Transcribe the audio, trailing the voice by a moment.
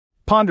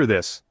Ponder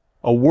this.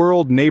 A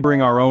world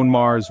neighboring our own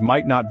Mars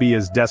might not be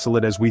as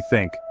desolate as we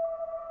think.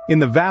 In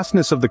the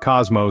vastness of the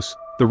cosmos,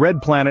 the red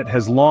planet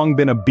has long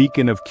been a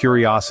beacon of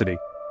curiosity,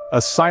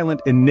 a silent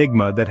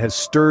enigma that has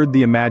stirred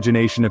the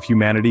imagination of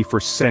humanity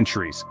for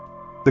centuries.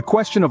 The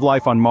question of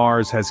life on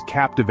Mars has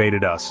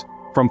captivated us,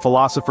 from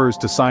philosophers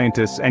to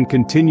scientists, and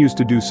continues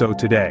to do so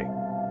today.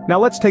 Now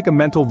let's take a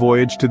mental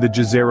voyage to the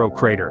Jezero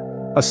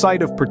crater, a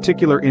site of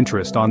particular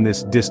interest on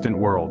this distant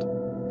world.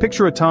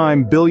 Picture a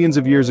time billions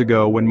of years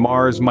ago when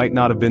Mars might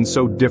not have been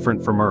so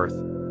different from Earth.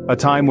 A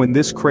time when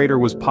this crater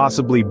was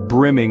possibly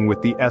brimming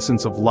with the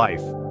essence of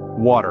life,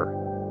 water.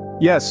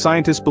 Yes,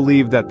 scientists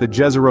believe that the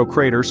Jezero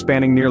crater,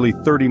 spanning nearly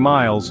 30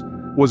 miles,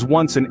 was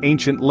once an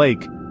ancient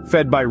lake,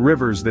 fed by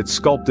rivers that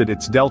sculpted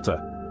its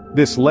delta.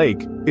 This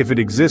lake, if it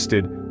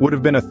existed, would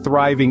have been a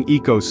thriving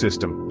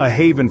ecosystem, a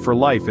haven for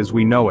life as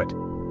we know it.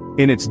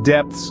 In its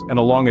depths and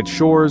along its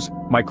shores,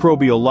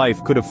 microbial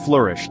life could have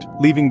flourished,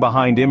 leaving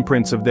behind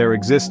imprints of their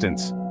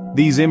existence.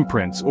 These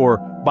imprints, or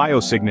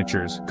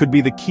biosignatures, could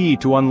be the key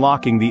to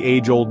unlocking the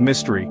age-old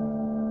mystery.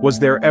 Was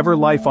there ever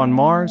life on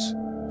Mars?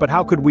 But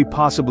how could we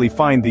possibly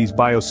find these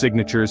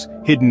biosignatures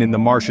hidden in the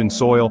Martian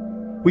soil?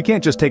 We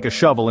can't just take a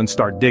shovel and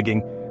start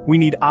digging. We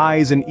need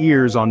eyes and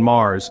ears on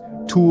Mars,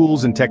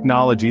 tools and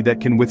technology that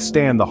can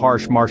withstand the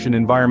harsh Martian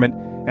environment,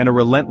 and a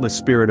relentless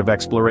spirit of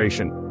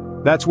exploration.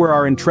 That's where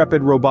our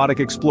intrepid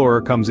robotic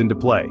explorer comes into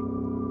play.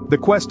 The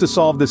quest to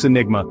solve this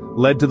enigma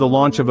led to the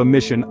launch of a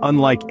mission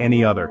unlike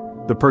any other,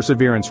 the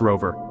Perseverance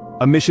rover.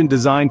 A mission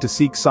designed to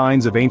seek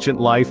signs of ancient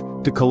life,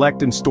 to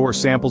collect and store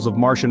samples of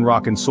Martian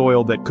rock and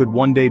soil that could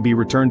one day be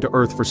returned to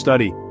Earth for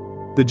study.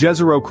 The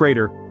Jezero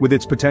crater, with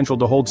its potential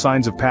to hold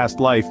signs of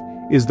past life,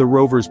 is the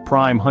rover's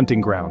prime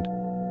hunting ground.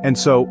 And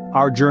so,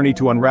 our journey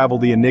to unravel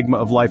the enigma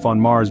of life on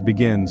Mars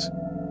begins.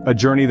 A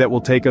journey that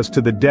will take us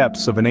to the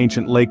depths of an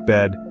ancient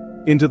lakebed,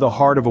 into the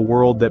heart of a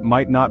world that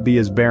might not be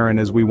as barren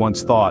as we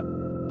once thought.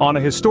 On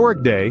a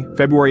historic day,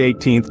 February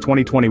 18,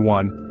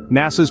 2021,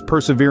 NASA's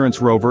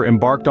Perseverance rover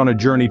embarked on a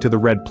journey to the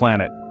Red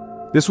Planet.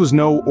 This was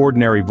no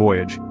ordinary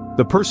voyage.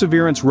 The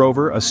Perseverance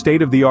rover, a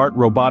state-of-the-art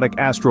robotic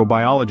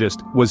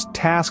astrobiologist, was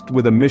tasked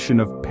with a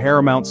mission of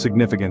paramount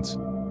significance.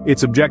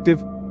 Its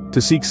objective? To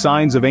seek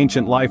signs of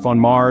ancient life on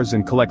Mars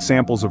and collect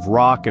samples of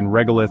rock and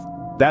regolith.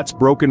 That's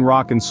broken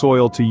rock and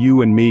soil to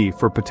you and me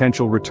for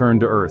potential return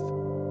to Earth.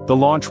 The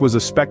launch was a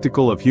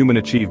spectacle of human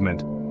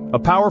achievement. A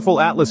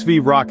powerful Atlas V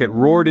rocket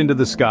roared into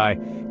the sky,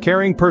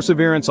 carrying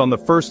Perseverance on the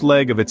first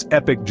leg of its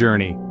epic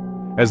journey.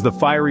 As the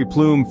fiery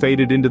plume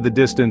faded into the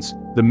distance,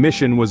 the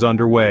mission was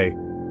underway.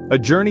 A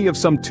journey of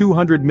some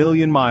 200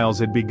 million miles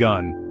had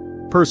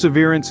begun.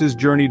 Perseverance's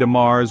journey to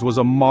Mars was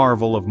a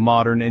marvel of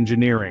modern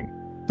engineering.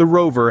 The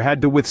rover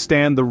had to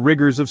withstand the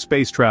rigors of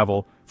space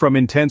travel, from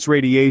intense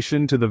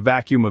radiation to the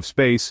vacuum of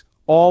space,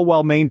 all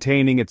while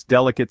maintaining its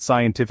delicate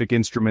scientific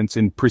instruments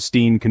in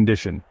pristine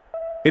condition.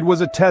 It was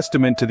a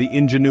testament to the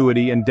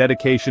ingenuity and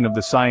dedication of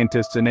the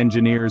scientists and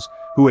engineers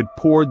who had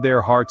poured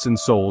their hearts and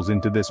souls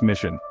into this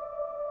mission.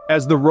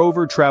 As the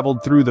rover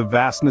traveled through the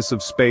vastness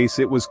of space,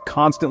 it was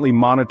constantly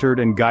monitored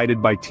and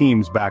guided by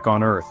teams back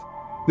on Earth.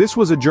 This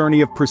was a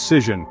journey of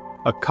precision,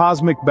 a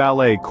cosmic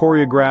ballet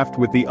choreographed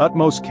with the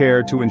utmost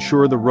care to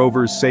ensure the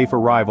rover's safe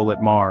arrival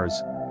at Mars.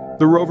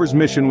 The rover's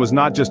mission was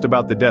not just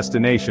about the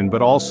destination,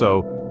 but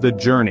also the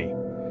journey.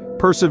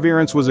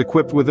 Perseverance was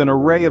equipped with an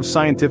array of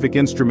scientific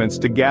instruments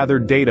to gather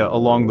data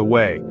along the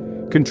way,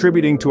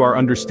 contributing to our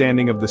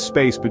understanding of the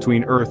space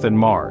between Earth and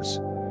Mars.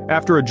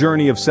 After a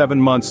journey of 7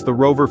 months, the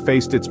rover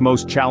faced its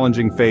most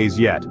challenging phase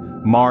yet,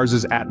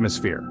 Mars's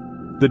atmosphere.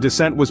 The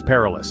descent was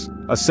perilous,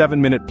 a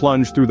 7-minute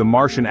plunge through the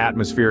Martian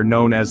atmosphere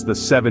known as the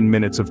 7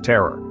 Minutes of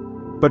Terror.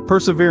 But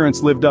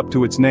Perseverance lived up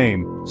to its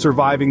name,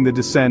 surviving the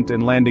descent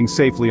and landing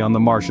safely on the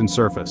Martian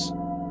surface.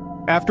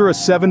 After a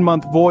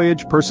 7-month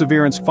voyage,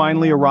 Perseverance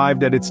finally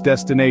arrived at its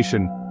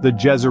destination, the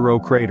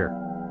Jezero crater.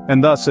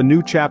 And thus a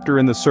new chapter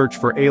in the search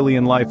for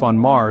alien life on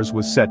Mars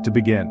was set to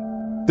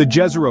begin. The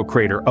Jezero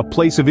crater, a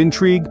place of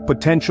intrigue,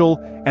 potential,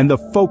 and the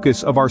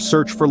focus of our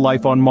search for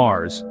life on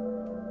Mars.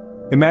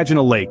 Imagine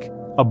a lake,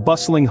 a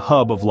bustling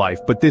hub of life,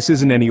 but this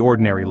isn't any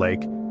ordinary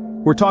lake.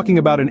 We're talking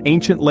about an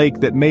ancient lake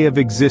that may have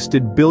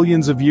existed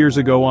billions of years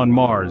ago on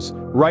Mars,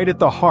 right at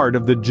the heart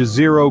of the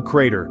Jezero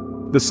crater.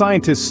 The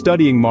scientists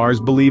studying Mars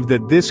believe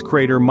that this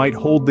crater might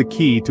hold the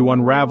key to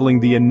unraveling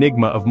the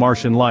enigma of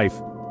Martian life.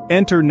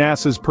 Enter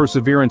NASA's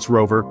Perseverance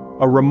rover,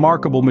 a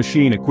remarkable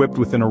machine equipped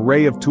with an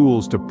array of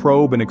tools to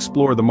probe and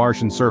explore the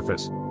Martian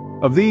surface.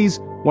 Of these,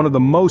 one of the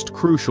most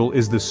crucial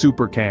is the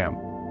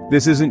SuperCam.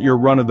 This isn't your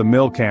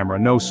run-of-the-mill camera,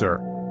 no sir.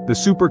 The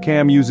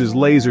SuperCam uses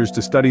lasers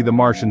to study the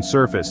Martian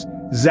surface,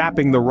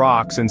 zapping the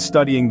rocks and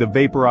studying the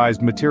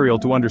vaporized material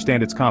to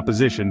understand its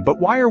composition. But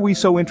why are we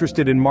so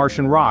interested in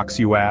Martian rocks,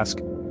 you ask?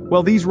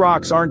 Well, these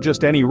rocks aren't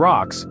just any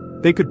rocks.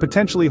 They could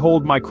potentially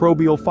hold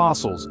microbial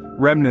fossils,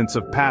 remnants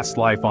of past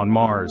life on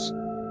Mars.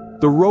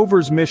 The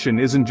rover's mission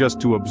isn't just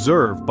to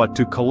observe, but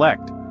to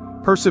collect.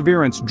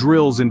 Perseverance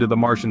drills into the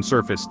Martian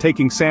surface,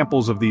 taking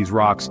samples of these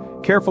rocks,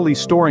 carefully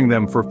storing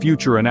them for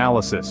future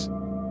analysis.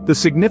 The The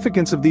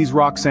significance of these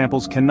rock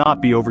samples cannot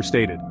be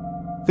overstated.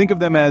 Think of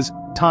them as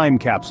time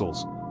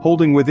capsules,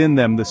 holding within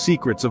them the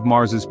secrets of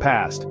Mars's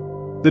past.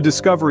 The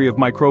discovery of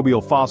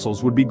microbial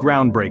fossils would be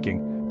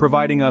groundbreaking,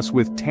 providing us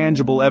with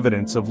tangible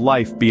evidence of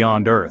life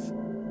beyond Earth.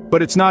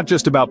 But it's not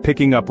just about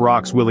picking up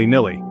rocks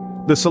willy-nilly.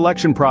 The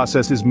selection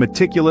process is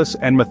meticulous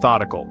and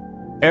methodical.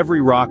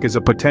 Every rock is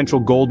a potential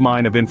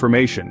goldmine of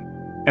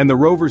information, and the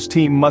rover's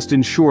team must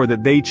ensure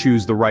that they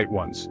choose the right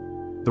ones.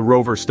 The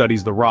rover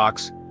studies the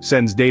rocks,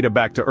 sends data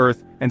back to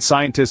Earth, and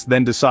scientists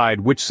then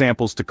decide which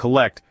samples to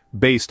collect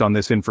based on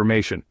this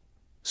information.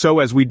 So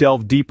as we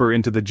delve deeper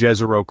into the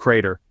Jezero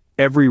crater,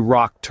 every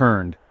rock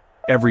turned,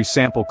 every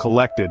sample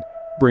collected,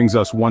 brings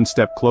us one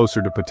step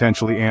closer to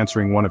potentially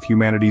answering one of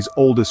humanity's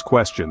oldest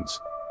questions.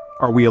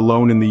 Are we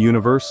alone in the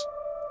universe?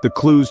 The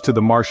clues to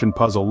the Martian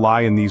puzzle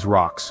lie in these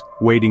rocks,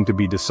 waiting to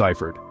be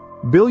deciphered.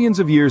 Billions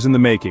of years in the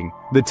making,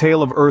 the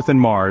tale of Earth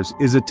and Mars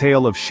is a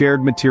tale of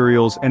shared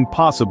materials and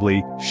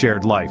possibly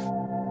shared life.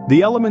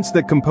 The elements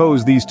that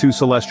compose these two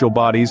celestial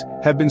bodies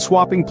have been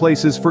swapping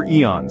places for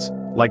eons,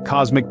 like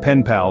cosmic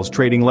pen pals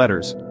trading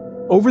letters.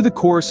 Over the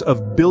course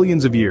of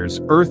billions of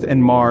years, Earth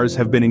and Mars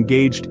have been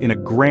engaged in a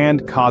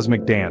grand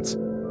cosmic dance,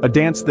 a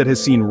dance that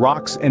has seen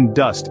rocks and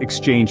dust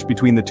exchanged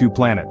between the two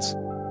planets.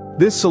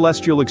 This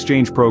celestial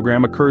exchange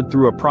program occurred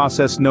through a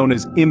process known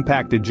as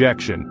impact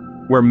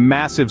ejection, where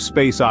massive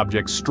space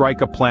objects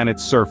strike a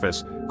planet's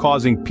surface,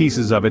 causing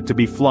pieces of it to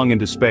be flung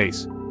into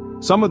space.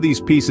 Some of these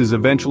pieces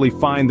eventually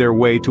find their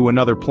way to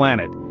another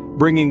planet,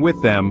 bringing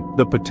with them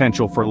the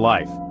potential for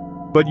life.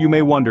 But you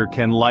may wonder,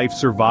 can life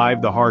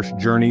survive the harsh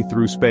journey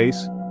through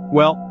space?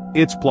 Well,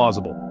 it's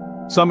plausible.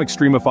 Some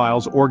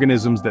extremophiles,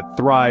 organisms that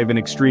thrive in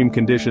extreme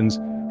conditions,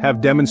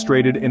 have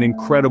demonstrated an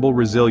incredible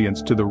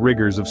resilience to the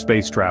rigors of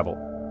space travel.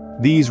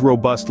 These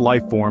robust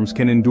life forms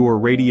can endure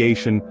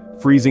radiation,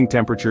 freezing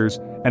temperatures,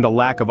 and a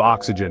lack of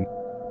oxygen,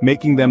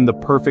 making them the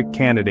perfect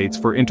candidates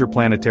for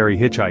interplanetary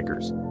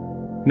hitchhikers.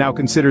 Now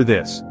consider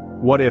this.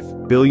 What if,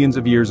 billions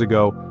of years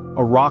ago,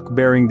 a rock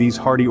bearing these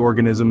hardy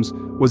organisms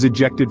was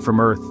ejected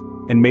from Earth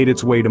and made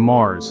its way to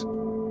Mars?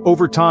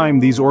 Over time,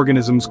 these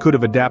organisms could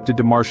have adapted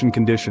to Martian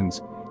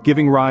conditions,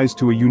 giving rise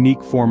to a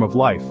unique form of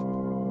life.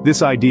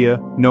 This idea,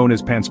 known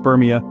as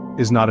panspermia,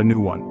 is not a new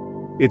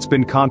one. It's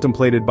been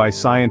contemplated by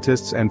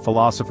scientists and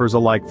philosophers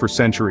alike for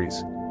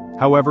centuries.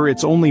 However,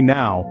 it's only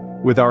now,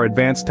 with our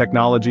advanced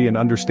technology and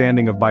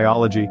understanding of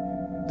biology,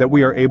 that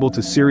we are able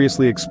to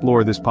seriously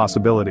explore this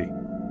possibility.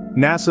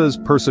 NASA's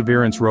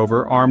Perseverance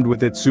rover, armed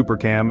with its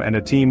supercam and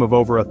a team of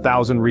over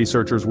 1,000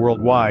 researchers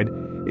worldwide,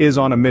 is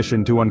on a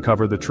mission to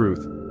uncover the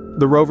truth.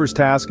 The rover's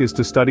task is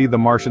to study the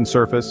Martian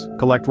surface,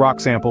 collect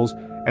rock samples,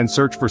 and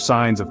search for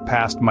signs of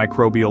past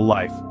microbial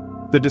life.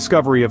 The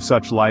discovery of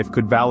such life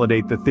could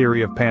validate the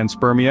theory of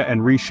panspermia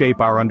and reshape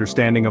our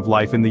understanding of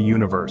life in the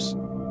universe.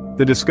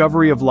 The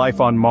discovery of life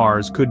on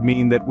Mars could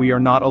mean that we are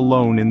not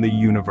alone in the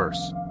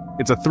universe.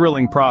 It's a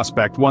thrilling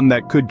prospect, one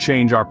that could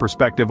change our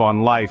perspective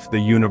on life, the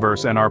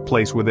universe, and our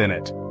place within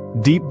it.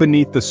 Deep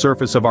beneath the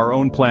surface of our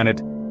own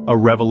planet, a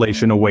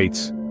revelation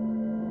awaits.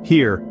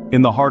 Here,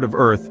 in the heart of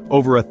Earth,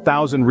 over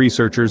 1,000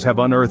 researchers have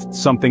unearthed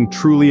something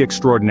truly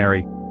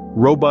extraordinary.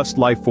 Robust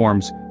life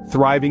forms,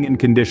 thriving in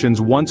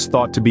conditions once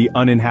thought to be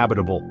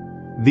uninhabitable.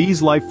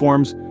 These life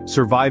forms,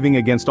 surviving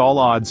against all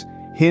odds,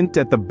 hint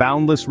at the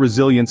boundless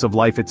resilience of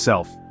life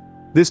itself.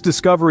 This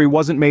discovery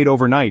wasn't made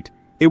overnight.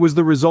 It was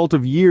the result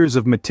of years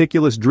of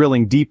meticulous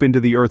drilling deep into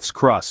the Earth's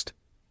crust.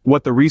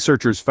 What the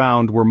researchers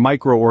found were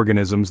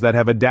microorganisms that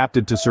have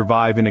adapted to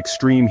survive in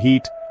extreme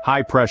heat,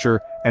 high pressure,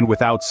 and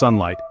without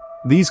sunlight.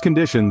 These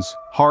conditions,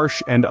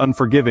 harsh and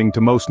unforgiving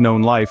to most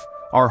known life,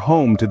 are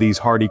home to these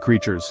hardy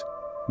creatures.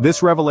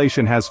 This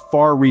revelation has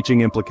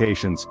far-reaching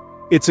implications.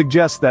 It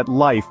suggests that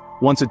life,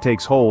 once it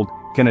takes hold,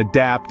 can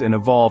adapt and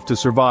evolve to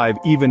survive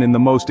even in the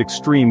most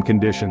extreme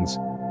conditions.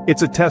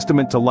 It's a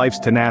testament to life's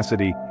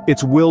tenacity,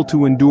 its will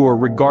to endure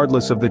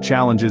regardless of the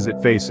challenges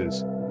it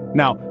faces.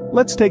 Now,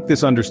 let's take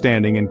this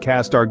understanding and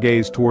cast our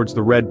gaze towards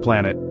the red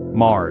planet,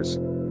 Mars.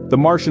 The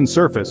Martian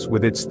surface,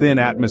 with its thin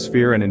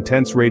atmosphere and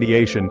intense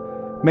radiation,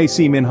 may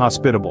seem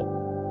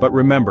inhospitable. But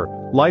remember,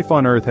 life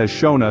on Earth has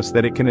shown us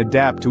that it can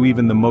adapt to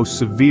even the most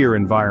severe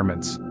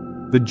environments.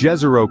 The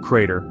Jezero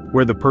crater,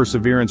 where the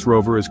Perseverance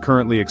rover is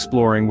currently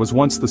exploring, was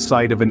once the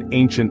site of an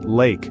ancient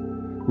lake.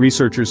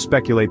 Researchers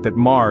speculate that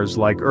Mars,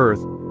 like Earth,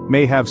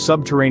 may have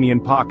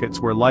subterranean pockets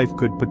where life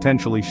could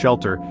potentially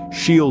shelter,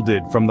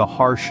 shielded from the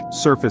harsh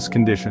surface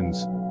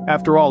conditions.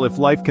 After all, if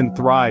life can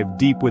thrive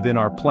deep within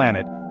our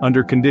planet,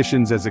 under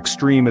conditions as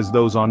extreme as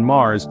those on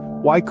Mars,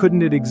 why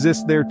couldn't it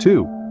exist there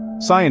too?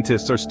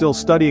 Scientists are still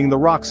studying the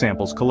rock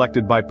samples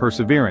collected by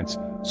Perseverance,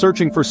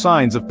 searching for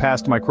signs of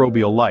past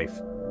microbial life.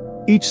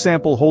 Each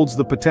sample holds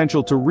the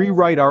potential to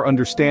rewrite our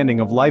understanding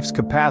of life's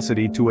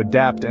capacity to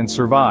adapt and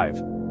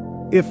survive.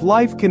 If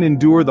life can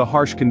endure the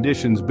harsh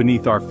conditions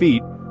beneath our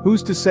feet,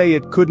 who's to say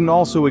it couldn't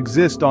also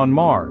exist on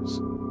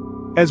Mars?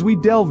 As we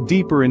delve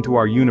deeper into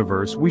our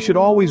universe, we should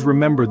always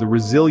remember the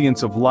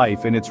resilience of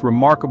life and its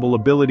remarkable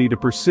ability to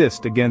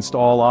persist against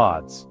all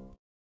odds.